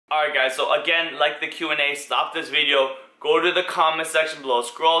Alright guys, so again, like the Q&A, stop this video, go to the comment section below,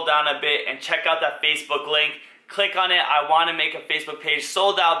 scroll down a bit, and check out that Facebook link. Click on it. I want to make a Facebook page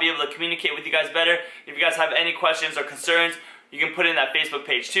so that I'll be able to communicate with you guys better. If you guys have any questions or concerns, you can put it in that Facebook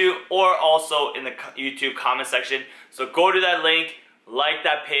page too, or also in the YouTube comment section. So go to that link, like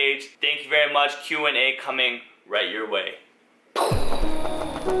that page. Thank you very much. Q&A coming right your way.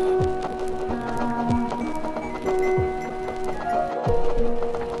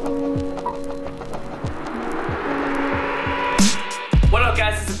 What up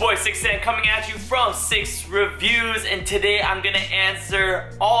guys, it's your boy 610 coming at you from 6 Reviews, and today I'm gonna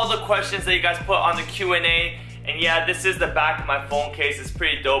answer all the questions that you guys put on the Q&A. And yeah, this is the back of my phone case. It's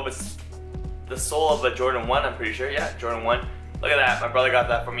pretty dope. It's the sole of a Jordan 1, I'm pretty sure. Yeah, Jordan 1. Look at that, my brother got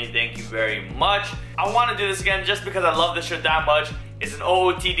that for me. Thank you very much. I want to do this again just because I love this shirt that much. It's an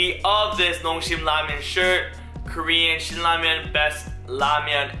OOTD of this Nongshim Ramen shirt. Korean Shin Ramen, best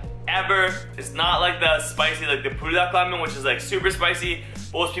ramen ever. It's not like the spicy, like the Buldak ramen, which is like super spicy.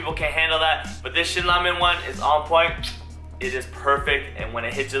 Most people can't handle that, but this Shin Ramen one is on point. It is perfect, and when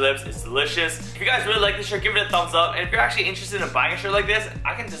it hits your lips, it's delicious. If you guys really like this shirt, give it a thumbs up. And if you're actually interested in buying a shirt like this,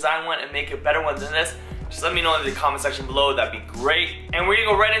 I can design one and make a better one than this. Just let me know in the comment section below, that'd be great. And we're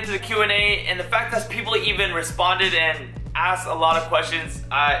gonna go right into the Q&A, and the fact that people even responded and asked a lot of questions,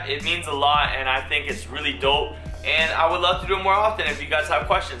 it means a lot, and I think it's really dope. And I would love to do it more often if you guys have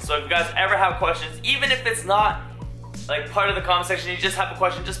questions. So if you guys ever have questions, even if it's not like part of the comment section, you just have a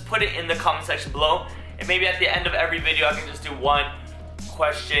question, just put it in the comment section below. And maybe at the end of every video, I can just do one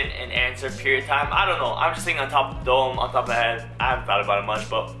question and answer period time. I don't know. I'm just thinking on top of the dome, on top of the head. I haven't thought about it much,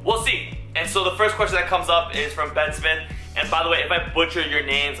 but we'll see. And so the first question that comes up is from Ben Smith. And by the way, if I butcher your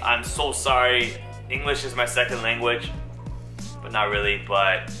names, I'm so sorry. English is my second language, but not really,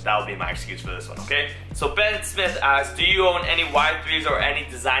 but that will be my excuse for this one, okay? So Ben Smith asks, do you own any Y3s or any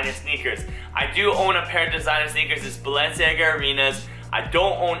designer sneakers? I do own a pair of designer sneakers. It's Balenciaga Arenas. I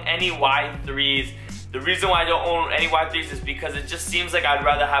don't own any Y3s. The reason why I don't own any Y3s is because it just seems like I'd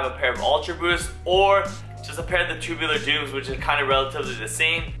rather have a pair of Ultra Boosts or just a pair of the Tubular Dooms, which is kind of relatively the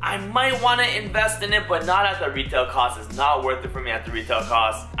same. I might want to invest in it, but not at the retail cost. It's not worth it for me at the retail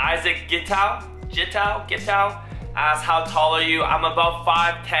cost. Isaac Gitau asks, how tall are you? I'm about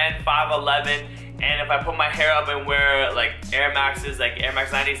 5'10", 5'11", and if I put my hair up and wear like Air Maxes, like Air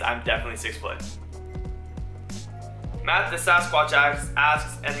Max 90s, I'm definitely 6 foot. Matt the Sasquatch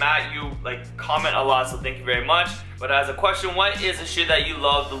asks, and Matt, you like comment a lot, so thank you very much. But as a question, what is a shoe that you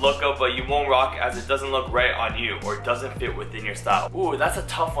love the look of but you won't rock as it doesn't look right on you or doesn't fit within your style? Ooh, that's a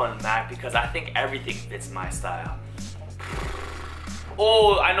tough one, Matt, because I think everything fits my style.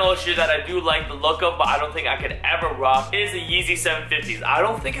 Oh, I know a shoe that I do like the look of, but I don't think I could ever rock. It is the Yeezy 750s. I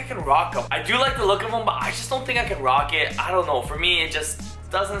don't think I can rock them. I do like the look of them, but I just don't think I can rock it. I don't know. For me, it just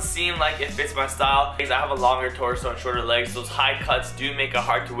doesn't seem like it fits my style. Because I have a longer torso and shorter legs. Those high cuts do make it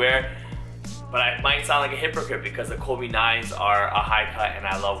hard to wear. But I might sound like a hypocrite because the Kobe 9s are a high cut and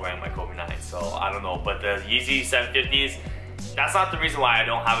I love wearing my Kobe 9s. So I don't know. But the Yeezy 750s, that's not the reason why I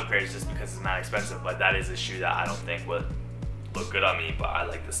don't have a pair. It's just because it's not expensive. But that is a shoe that I don't think would look good on me, but I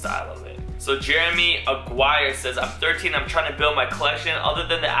like the style of it. So Jeremy Aguirre says, I'm 13, I'm trying to build my collection. Other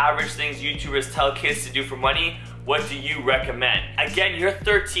than the average things YouTubers tell kids to do for money, what do you recommend? Again, you're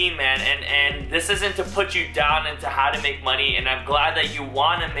 13, man, and this isn't to put you down into how to make money, and I'm glad that you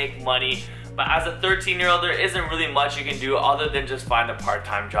want to make money, but as a 13-year-old, there isn't really much you can do other than just find a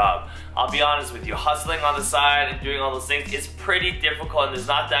part-time job. I'll be honest with you, hustling on the side and doing all those things is pretty difficult, and there's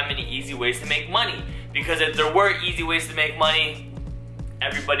not that many easy ways to make money. Because if there were easy ways to make money,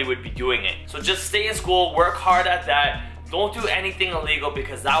 everybody would be doing it. So just stay in school, work hard at that. Don't do anything illegal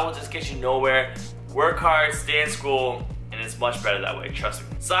because that will just get you nowhere. Work hard, stay in school, and it's much better that way, trust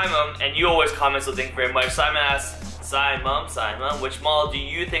me. Simon, and you always comment, so thank you very much. Simon asks, Simon, which mall do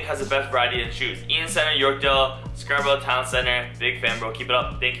you think has the best variety in shoes? Eaton Center, Yorkdale, Scarborough Town Center. Big fan, bro. Keep it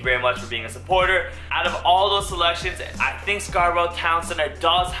up. Thank you very much for being a supporter. Out of all those selections, I think Scarborough Town Center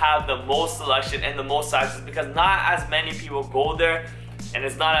does have the most selection and the most sizes because not as many people go there and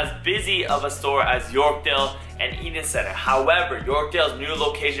it's not as busy of a store as Yorkdale and Eaton Center. However, Yorkdale's new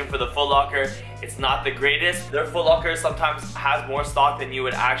location for the Foot Locker, it's not the greatest. Their Foot Locker sometimes has more stock than you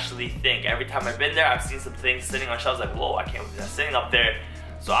would actually think. Every time I've been there, I've seen some things sitting on shelves like, whoa, I can't believe that's sitting up there.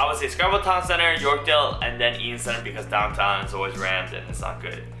 So I would say Scarborough Town Center, Yorkdale, and then Eaton Center because downtown is always rammed and it's not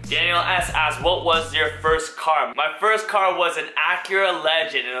good. Daniel S. asks, what was your first car? My first car was an Acura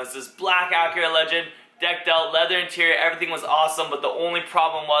Legend, and it was this black Acura Legend. Decked out, leather interior, everything was awesome, but the only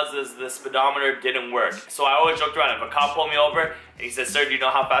problem was the speedometer didn't work. So I always joked around, if a cop pulled me over and he said, sir, do you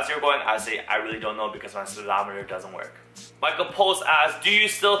know how fast you're going? I say, I really don't know because my speedometer doesn't work. Michael Post asks, do you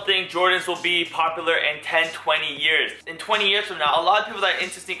still think Jordans will be popular in 10, 20 years? In 20 years from now, a lot of people that are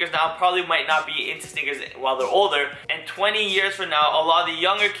into sneakers now probably might not be into sneakers while they're older. And 20 years from now, a lot of the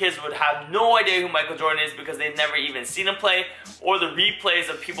younger kids would have no idea who Michael Jordan is because they've never even seen him play, or the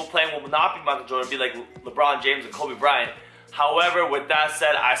replays of people playing will not be Michael Jordan, it'll be like LeBron James and Kobe Bryant. However, with that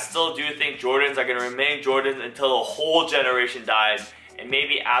said, I still do think Jordans are going to remain Jordans until a whole generation dies. And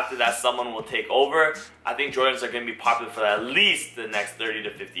maybe after that, someone will take over. I think Jordans are going to be popular for at least the next 30 to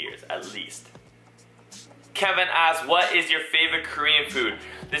 50 years, at least. Kevin asks, what is your favorite Korean food?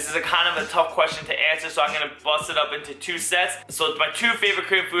 This is a kind of a tough question to answer, so I'm going to bust it up into two sets. So my two favorite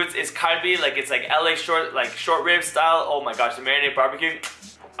Korean foods is kalbi, it's like LA short rib style. Oh my gosh, the marinated barbecue,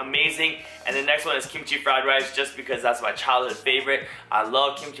 amazing. And the next one is kimchi fried rice, just because that's my childhood favorite. I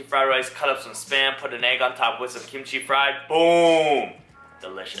love kimchi fried rice. Cut up some Spam, put an egg on top with some kimchi fried, boom,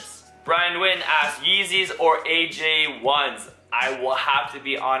 delicious. Brian Wynn asks, Yeezys or AJ1s? I will have to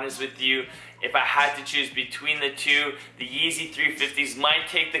be honest with you. If I had to choose between the two, the Yeezy 350s might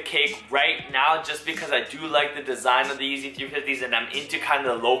take the cake right now, just because I do like the design of the Yeezy 350s and I'm into kind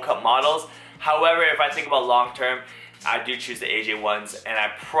of the low cut models. However, if I think about long term, I do choose the AJ1s, and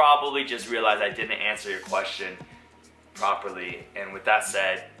I probably just realized I didn't answer your question properly. And with that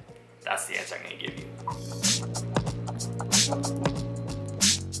said, that's the answer I'm gonna give you.